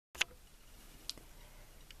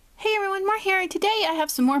doing more here, and today I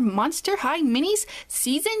have some more Monster High Minis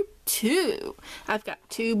Season 2. I've got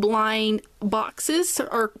 2 blind boxes,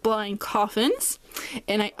 or blind coffins,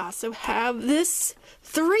 and I also have this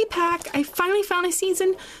 3-pack. I finally found a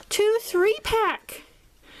Season 2 3-pack,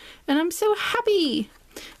 and I'm so happy.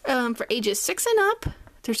 For ages 6 and up.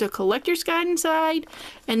 There's a collector's guide inside,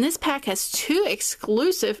 and this pack has 2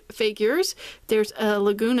 exclusive figures. There's a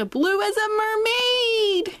Laguna Blue as a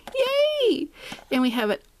mermaid! Yay! And we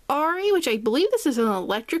have an Ari, which I believe this is an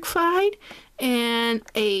Electrified, and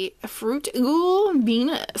a Fruit Ghoul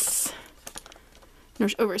Venus.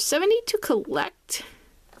 There's over 70 to collect.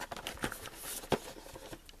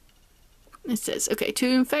 It says, okay,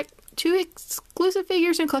 2 exclusive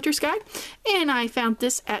figures in Collector's Guide, and I found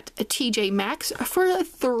this at a TJ Maxx for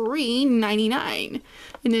 $3.99,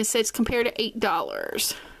 and it says compared to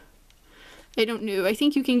 $8. I don't know. I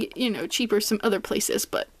think you can get, you know, cheaper some other places,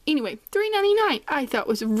 but anyway, $3.99 I thought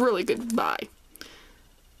was a really good buy.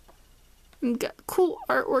 And got cool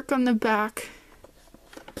artwork on the back.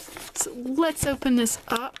 So let's open this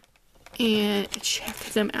up and check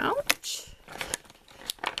them out.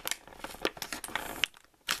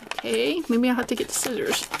 Okay, maybe I'll have to get the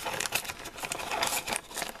scissors.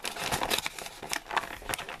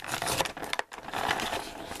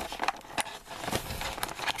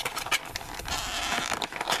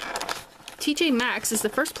 TJ Maxx is the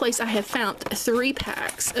first place I have found 3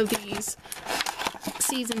 packs of these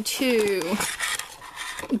Season 2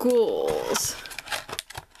 ghouls.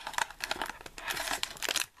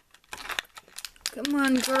 Come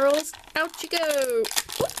on, girls. Out you go.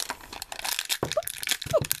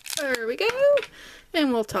 There we go.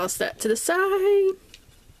 And we'll toss that to the side.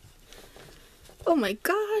 Oh my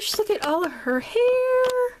gosh, look at all of her hair.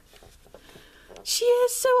 She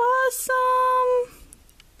is so awesome.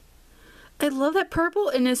 I love that purple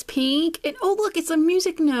and this pink. And oh look, it's a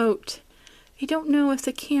music note. I don't know if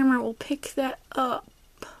the camera will pick that up.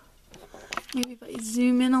 Maybe if I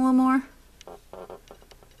zoom in a little more.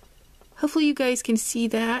 Hopefully you guys can see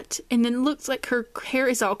that. And then it looks like her hair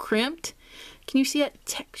is all crimped. Can you see that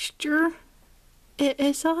texture? It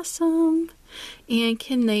is awesome. And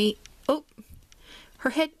can they... Oh,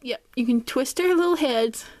 her head... Yep, you can twist her little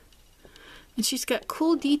heads. And she's got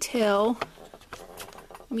cool detail.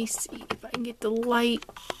 Let me see if I can get the light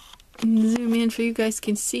and zoom in so you guys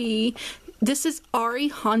can see. This is Ari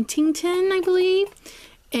Huntington, I believe.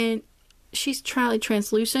 And she's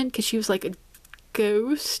translucent because she was like a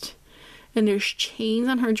ghost. And there's chains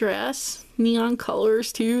on her dress. Neon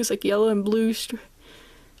colors too. It's like yellow and blue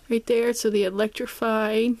right there. So the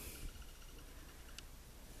Electrified.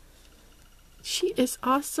 She is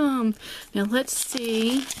awesome. Now let's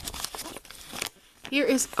see. Here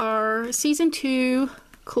is our Season 2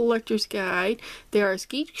 Collector's Guide. There are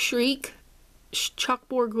Skeet Shriek,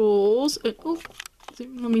 Chalkboard Ghouls. Oh,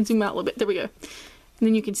 let me zoom out a little bit. There we go. And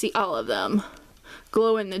then you can see all of them.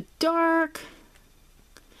 Glow in the Dark.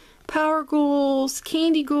 Power Ghouls,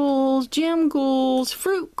 Candy Ghouls, Gem Ghouls,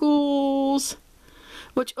 Fruit Ghouls,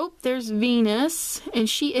 which, oh, there's Venus, and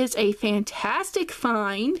she is a fantastic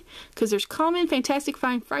find, because there's common, fantastic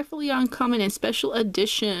find, frightfully uncommon, and special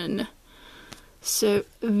edition. So,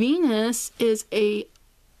 Venus is a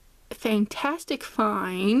fantastic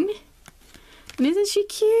find, and isn't she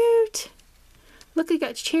cute? Look, I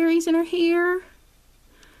got cherries in her hair,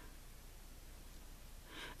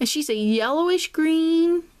 and she's a yellowish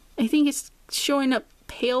green. I think it's showing up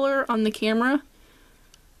paler on the camera.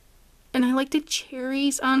 And I like the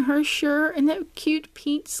cherries on her shirt and that cute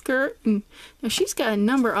pink skirt. And now she's got a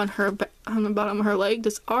number on her on the bottom of her leg.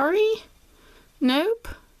 Does Ari? Nope.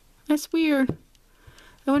 That's weird.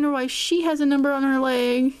 I wonder why she has a number on her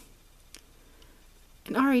leg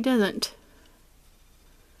and Ari doesn't.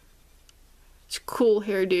 It's a cool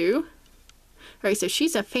hairdo. Alright, so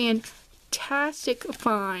she's a fantastic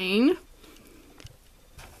find.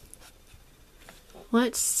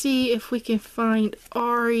 Let's see if we can find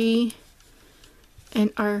Ari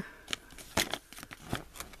and our,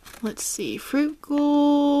 let's see, Fruit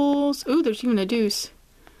Ghouls. Oh, there's even a deuce.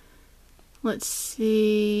 Let's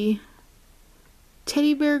see,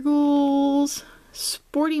 Teddy Bear Ghouls,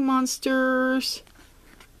 Sporty Monsters,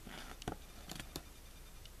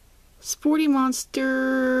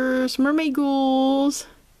 Mermaid Ghouls.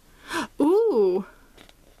 Ooh.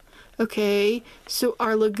 Okay, so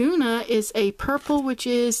our Laguna is a purple, which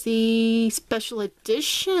is the special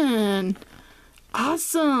edition.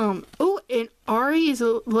 Awesome. Oh, and Ari is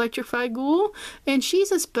an Electrified Ghoul, and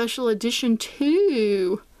she's a special edition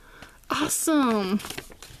too. Awesome.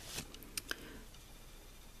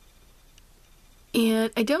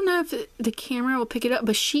 And I don't know if the camera will pick it up,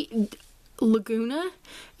 but she Laguna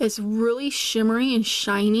is really shimmery and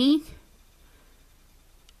shiny,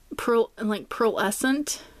 like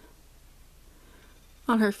pearlescent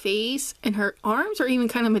on her face, and her arms are even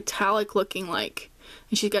kind of metallic looking like.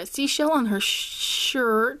 And she's got seashell on her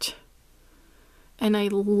shirt. And I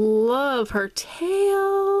love her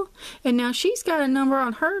tail. And now she's got a number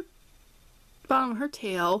on her bottom of her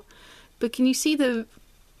tail. But can you see the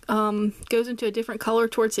goes into a different color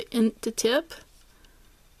towards the tip?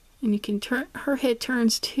 And you can turn, her head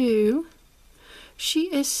turns too.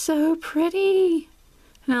 She is so pretty.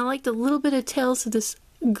 And I like the little bit of tails of this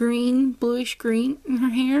green, bluish green in her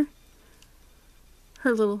hair.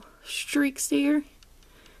 Her little streaks there.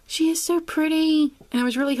 She is so pretty. And I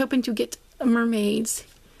was really hoping to get mermaids.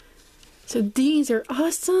 So these are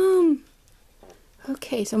awesome.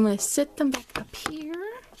 Okay, so I'm going to set them back up here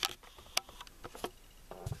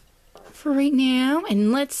for right now.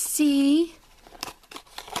 And let's see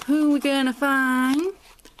who we're going to find.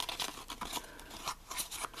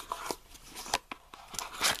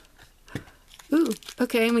 Ooh,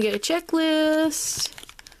 okay, and we get a checklist.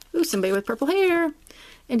 Ooh, somebody with purple hair.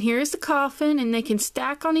 And here's the coffin, and they can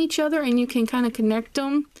stack on each other, and you can kind of connect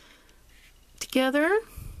them together.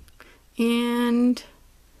 And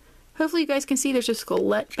hopefully you guys can see there's a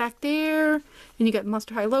skelet back there. And you got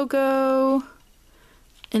Monster High logo.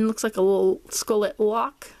 And it looks like a little skelet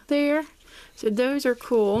lock there. So those are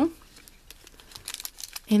cool.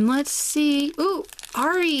 And let's see. Ooh,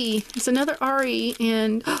 Ari. It's another Ari.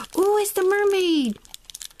 And, ooh, it's the mermaid.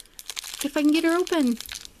 If I can get her open.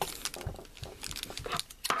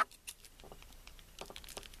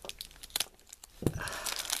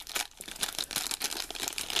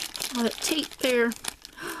 All that tape there.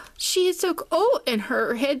 She is so cool. Oh, and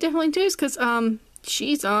her head definitely does, because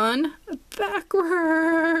she's on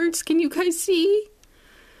backwards. Can you guys see?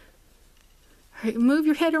 All right, move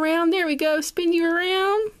your head around. There we go. Spin you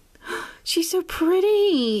around. She's so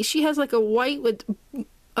pretty. She has like a white with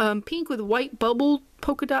pink with white bubble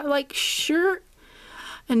polka dot like shirt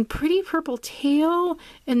and pretty purple tail.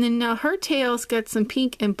 And then now her tail's got some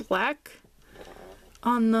pink and black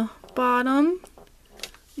on the bottom.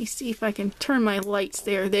 Let me see if I can turn my lights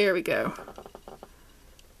there. There we go.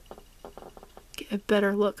 Get a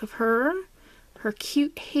better look of her. Her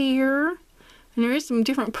cute hair. And there is some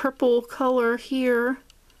different purple color here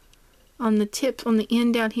on the tips, on the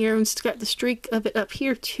end down here. And it's got the streak of it up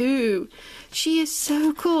here too. She is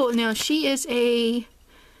so cool. Now she is a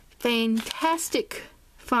fantastic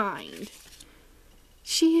find.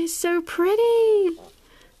 She is so pretty.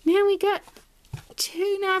 Now we got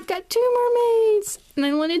two. Now I've got two mermaids. And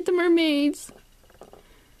I wanted the mermaids.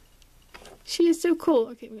 She is so cool.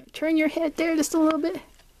 Okay, we're going to turn your head there just a little bit.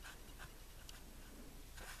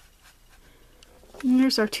 And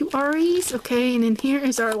there's our two Aries. Okay, and then here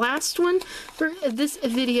is our last one for this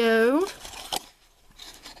video.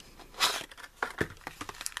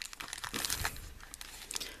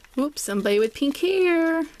 Oops, somebody with pink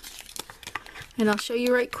hair. And I'll show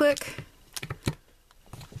you right quick.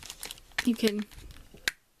 You can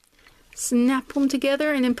snap them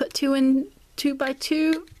together and then put two in 2 by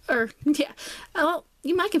 2. Or, yeah. Oh,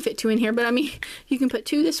 you might can fit two in here, but I mean, you can put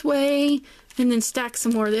two this way and then stack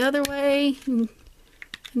some more the other way. And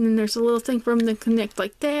then there's a little thing for them to connect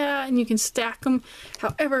like that, and you can stack them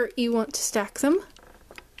however you want to stack them.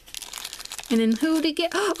 And then who to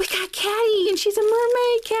get? Oh, we got Caddy, and she's a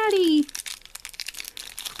mermaid Caddy.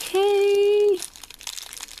 Okay.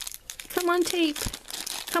 Come on, tape.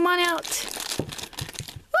 Come on out.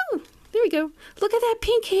 Woo! There we go. Look at that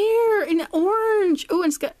pink hair and orange. Oh, and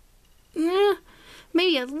it's got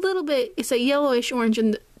maybe a little bit. It's a yellowish orange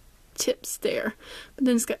in the tips there, but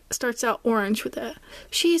then starts out orange with that.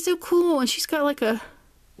 She is so cool, and she's got like a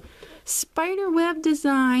spider web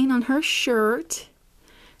design on her shirt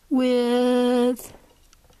with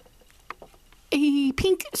a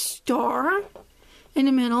pink star in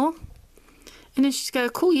the middle, and then she's got a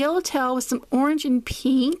cool yellow tail with some orange and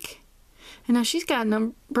pink, and now she's got a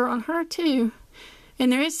number on her too.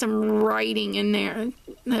 And there is some writing in there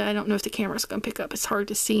that I don't know if the camera's going to pick up. It's hard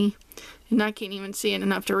to see. And I can't even see it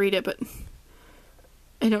enough to read it, but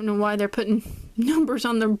I don't know why they're putting numbers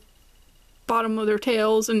on the bottom of their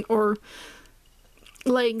tails and or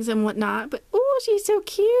legs and whatnot. But oh, she's so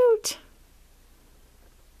cute.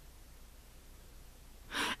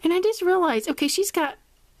 And I just realized, okay, she's got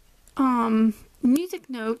music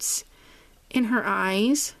notes in her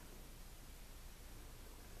eyes.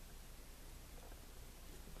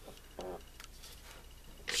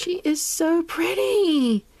 She is so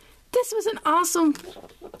pretty. This was an awesome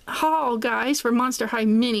haul, guys, for Monster High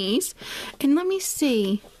Minis. And let me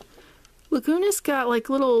see. Laguna's got like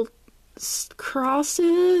little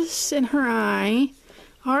crosses in her eye.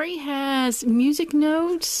 Ari has music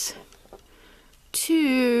notes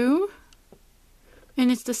 2,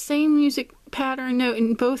 and it's the same music pattern note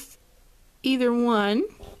in both, either one.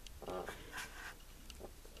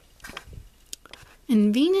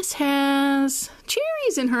 And Venus has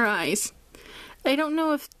cherries in her eyes. I don't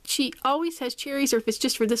know if she always has cherries or if it's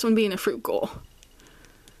just for this one being a fruit goal.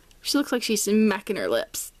 She looks like she's smacking her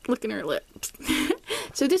lips, licking her lips.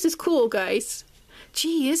 So this is cool, guys.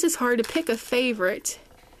 Gee, this is hard to pick a favorite.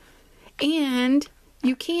 And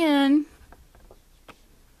you can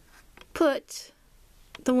put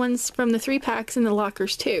the ones from the 3-packs in the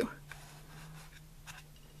lockers too.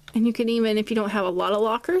 And you can even, if you don't have a lot of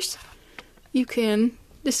lockers, you can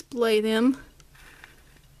display them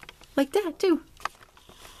like that too.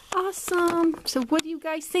 Awesome. So what do you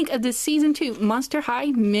guys think of the Season 2 Monster High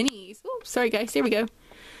Minis? Oh, sorry guys, there we go.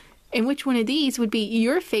 And which one of these would be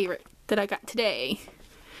your favorite that I got today?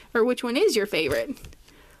 Or which one is your favorite?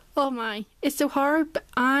 Oh my, it's so hard, but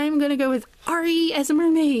I'm gonna go with Ari as a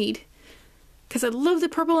mermaid. Because I love the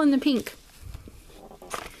purple and the pink.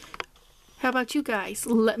 How about you guys?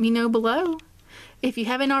 Let me know below. If you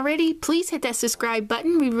haven't already, please hit that subscribe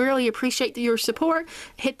button. We really appreciate your support.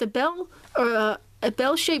 Hit the bell or a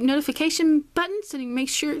bell-shaped notification button so you make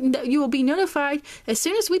sure that you will be notified as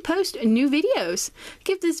soon as we post new videos.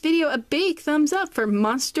 Give this video a big thumbs up for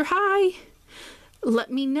Monster High.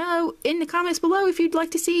 Let me know in the comments below if you'd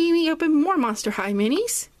like to see me open more Monster High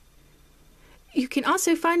minis. You can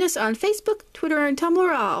also find us on Facebook, Twitter, and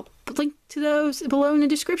Tumblr. I'll link to those below in the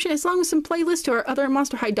description, as long as some playlists to our other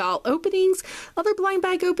Monster High doll openings, other blind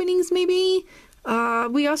bag openings maybe.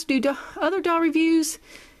 We also do other doll reviews,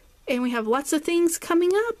 and we have lots of things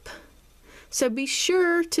coming up. So be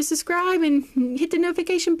sure to subscribe and hit the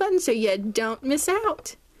notification button so you don't miss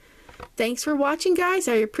out. Thanks for watching, guys.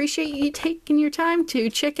 I appreciate you taking your time to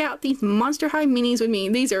check out these Monster High minis with me.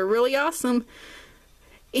 These are really awesome.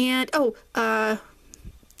 And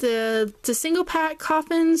the single pack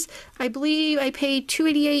coffins, I believe I paid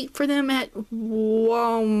 $2.88 for them at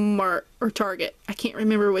Walmart or Target. I can't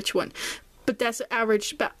remember which one, but that's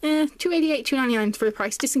average about $2.88, $2.99 for the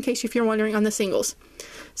price, just in case if you're wondering on the singles.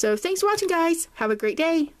 So thanks for watching, guys. Have a great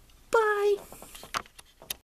day. Bye.